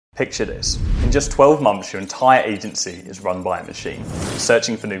Picture this. In just 12 months, your entire agency is run by a machine,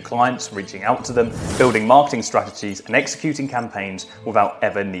 searching for new clients, reaching out to them, building marketing strategies, and executing campaigns without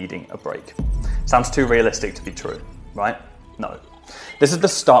ever needing a break. Sounds too realistic to be true, right? No. This is the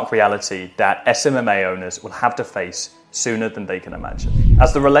stark reality that SMMA owners will have to face sooner than they can imagine.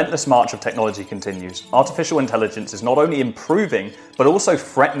 As the relentless march of technology continues, artificial intelligence is not only improving, but also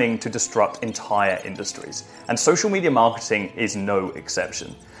threatening to disrupt entire industries. And social media marketing is no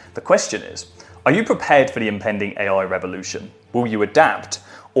exception. The question is, are you prepared for the impending AI revolution? Will you adapt,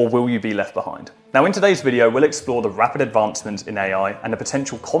 or will you be left behind? Now, in today's video, we'll explore the rapid advancements in AI and the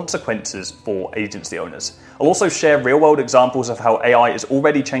potential consequences for agency owners. I'll also share real-world examples of how AI is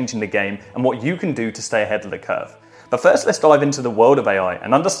already changing the game and what you can do to stay ahead of the curve. But first, let's dive into the world of AI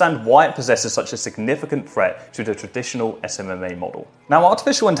and understand why it possesses such a significant threat to the traditional SMMA model. Now,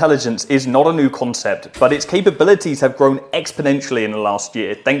 artificial intelligence is not a new concept, but its capabilities have grown exponentially in the last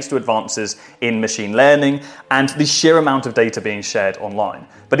year thanks to advances in machine learning and the sheer amount of data being shared online.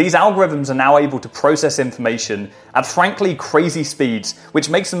 But these algorithms are now able to process information at frankly crazy speeds, which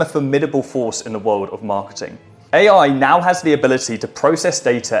makes them a formidable force in the world of marketing. AI now has the ability to process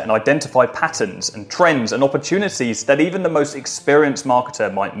data and identify patterns and trends and opportunities that even the most experienced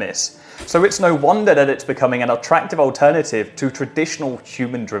marketer might miss. So it's no wonder that it's becoming an attractive alternative to traditional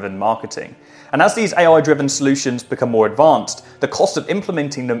human-driven marketing. And as these AI-driven solutions become more advanced, the cost of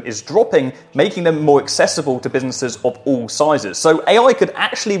implementing them is dropping, making them more accessible to businesses of all sizes. So AI could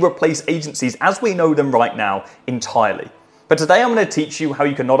actually replace agencies as we know them right now entirely. But today I'm going to teach you how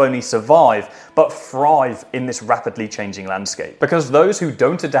you can not only survive, but thrive in this rapidly changing landscape. Because those who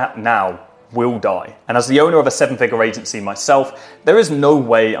don't adapt now will die. And as the owner of a 7-figure agency myself, there is no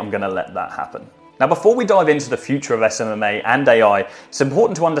way I'm going to let that happen. Now, before we dive into the future of SMMA and AI, it's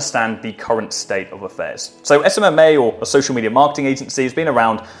important to understand the current state of affairs. So SMMA, or a social media marketing agency, has been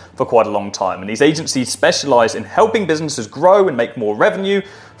around for quite a long time. And these agencies specialize in helping businesses grow and make more revenue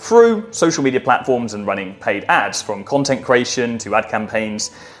through social media platforms and running paid ads, from content creation to ad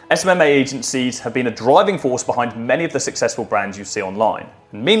campaigns. SMMA agencies have been a driving force behind many of the successful brands you see online.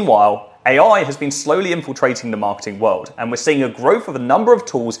 And meanwhile, AI has been slowly infiltrating the marketing world, and we're seeing a growth of a number of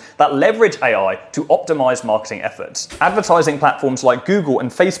tools that leverage AI to optimize marketing efforts. Advertising platforms like Google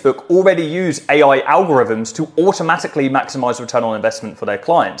and Facebook already use AI algorithms to automatically maximize return on investment for their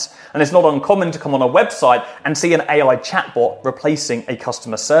clients. And it's not uncommon to come on a website and see an AI chatbot replacing a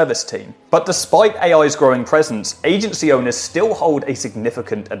customer service team. But despite AI's growing presence, agency owners still hold a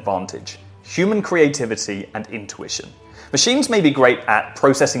significant advantage: human creativity and intuition. Machines may be great at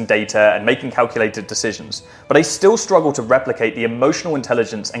processing data and making calculated decisions, but they still struggle to replicate the emotional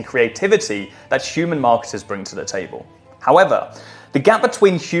intelligence and creativity that human marketers bring to the table. However, the gap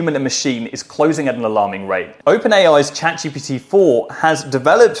between human and machine is closing at an alarming rate. OpenAI's ChatGPT-4 has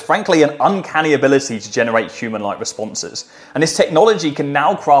developed, frankly, an uncanny ability to generate human-like responses. And this technology can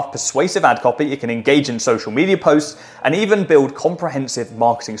now craft persuasive ad copy, it can engage in social media posts, and even build comprehensive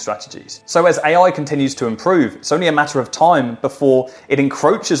marketing strategies. So as AI continues to improve, it's only a matter of time before it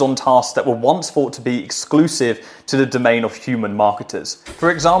encroaches on tasks that were once thought to be exclusive to the domain of human marketers.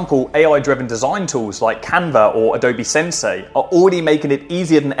 For example, AI-driven design tools like Canva or Adobe Sensei are already making it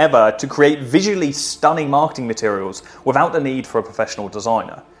easier than ever to create visually stunning marketing materials without the need for a professional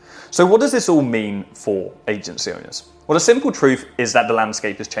designer. So what does this all mean for agency owners? Well, the simple truth is that the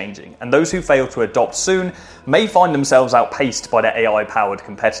landscape is changing, and those who fail to adopt soon may find themselves outpaced by their AI-powered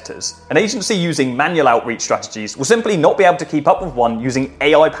competitors. An agency using manual outreach strategies will simply not be able to keep up with one using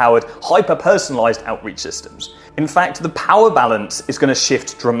AI-powered, hyper-personalized outreach systems. In fact, the power balance is going to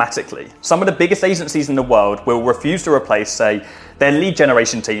shift dramatically. Some of the biggest agencies in the world will refuse to replace, say, their lead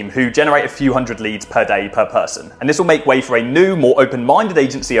generation team, who generate a few hundred leads per day per person. And this will make way for a new, more open-minded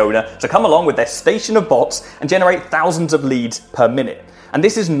agency owner to come along with their station of bots and generate thousands of leads per minute. And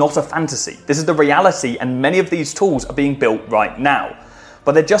this is not a fantasy. This is the reality, and many of these tools are being built right now.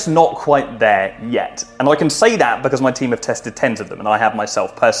 But they're just not quite there yet. And I can say that because my team have tested tens of them, and I have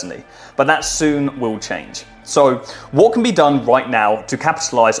myself personally. But that soon will change. So what can be done right now to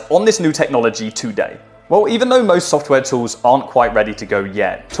capitalize on this new technology today? Well, even though most software tools aren't quite ready to go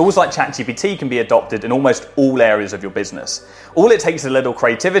yet, tools like ChatGPT can be adopted in almost all areas of your business. All it takes is a little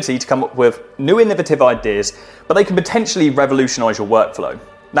creativity to come up with new innovative ideas, but they can potentially revolutionize your workflow.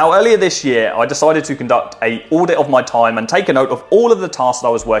 Now, earlier this year, I decided to conduct an audit of my time and take a note of all of the tasks that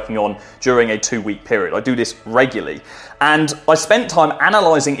I was working on during a 2-week period. I do this regularly. And I spent time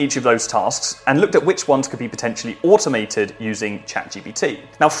analysing each of those tasks and looked at which ones could be potentially automated using ChatGPT.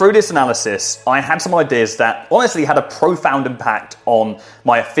 Now, through this analysis, I had some ideas that honestly had a profound impact on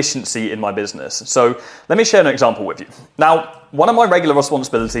my efficiency in my business. So let me share an example with you. Now, One of my regular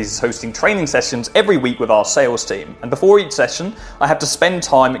responsibilities is hosting training sessions every week with our sales team. And before each session, I have to spend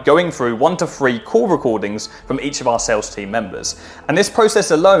time going through 1 to 3 call recordings from each of our sales team members. And this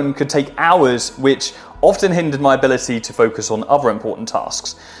process alone could take hours, which often hindered my ability to focus on other important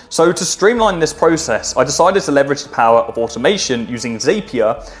tasks. So to streamline this process, I decided to leverage the power of automation using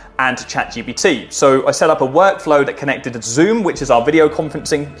Zapier and ChatGPT. So I set up a workflow that connected to Zoom, which is our video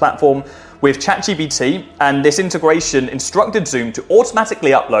conferencing platform, with ChatGPT, and this integration instructed Zoom to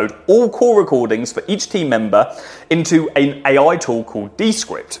automatically upload all call recordings for each team member into an AI tool called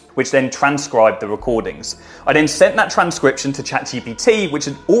Descript, which then transcribed the recordings. I then sent that transcription to ChatGPT, which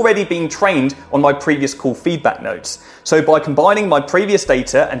had already been trained on my previous call feedback notes. So by combining my previous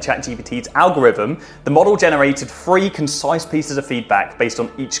data and ChatGPT's algorithm, the model generated 3 concise pieces of feedback based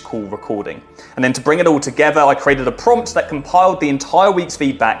on each call recording. And then to bring it all together, I created a prompt that compiled the entire week's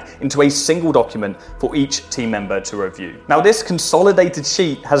feedback into a single document for each team member to review. Now, this consolidated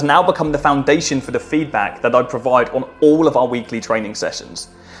sheet has now become the foundation for the feedback that I provide on all of our weekly training sessions.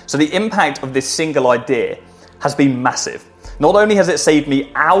 So the impact of this single idea has been massive. Not only has it saved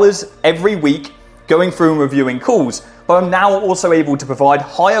me hours every week going through and reviewing calls, but I'm now also able to provide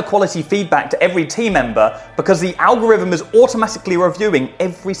higher quality feedback to every team member because the algorithm is automatically reviewing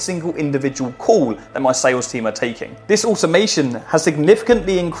every single individual call that my sales team are taking. This automation has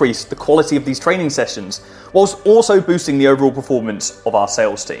significantly increased the quality of these training sessions, whilst also boosting the overall performance of our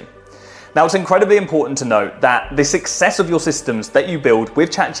sales team. Now, it's incredibly important to note that the success of your systems that you build with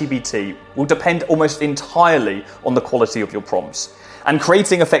ChatGPT will depend almost entirely on the quality of your prompts. And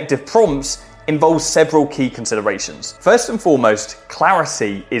creating effective prompts involves several key considerations. First and foremost,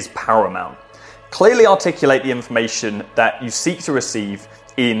 clarity is paramount. Clearly articulate the information that you seek to receive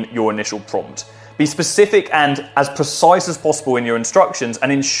in your initial prompt. Be specific and as precise as possible in your instructions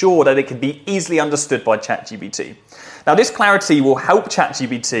and ensure that it can be easily understood by ChatGPT. Now, this clarity will help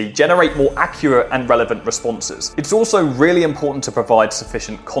ChatGPT generate more accurate and relevant responses. It's also really important to provide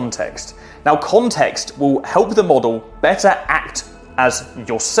sufficient context. Now, context will help the model better act as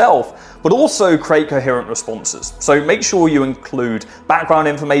yourself, but also create coherent responses. So make sure you include background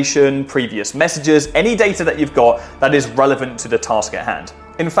information, previous messages, any data that you've got that is relevant to the task at hand.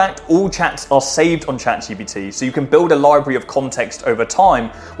 In fact, all chats are saved on ChatGPT, so you can build a library of context over time,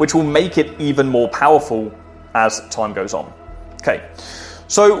 which will make it even more powerful as time goes on. Okay,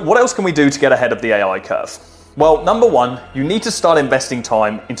 so what else can we do to get ahead of the AI curve? Well, number one, you need to start investing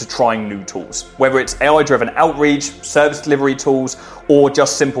time into trying new tools, whether it's AI-driven outreach, service delivery tools, or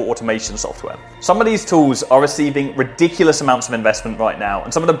just simple automation software. Some of these tools are receiving ridiculous amounts of investment right now,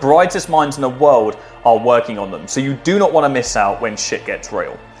 and some of the brightest minds in the world are working on them, so you do not want to miss out when shit gets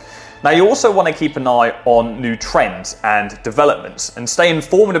real. Now, you also want to keep an eye on new trends and developments and stay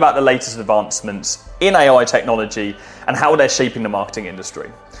informed about the latest advancements in AI technology and how they're shaping the marketing industry.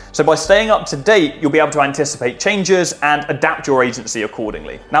 So by staying up to date, you'll be able to anticipate changes and adapt your agency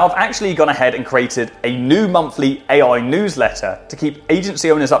accordingly. Now, I've actually gone ahead and created a new monthly AI newsletter to keep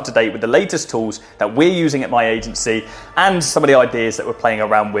agency owners up to date with the latest tools that we're using at my agency and some of the ideas that we're playing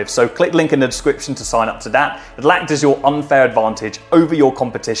around with. So click the link in the description to sign up to that. It'll act as your unfair advantage over your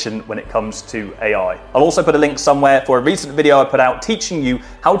competition when it comes to AI. I'll also put a link somewhere for a recent video I put out teaching you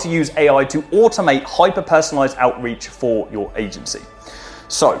how to use AI to automate hyper-personalized outreach for your agency.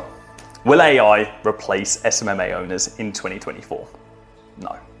 So, will AI replace SMMA owners in 2024?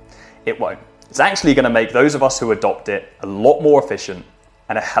 No, it won't. It's actually going to make those of us who adopt it a lot more efficient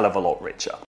and a hell of a lot richer.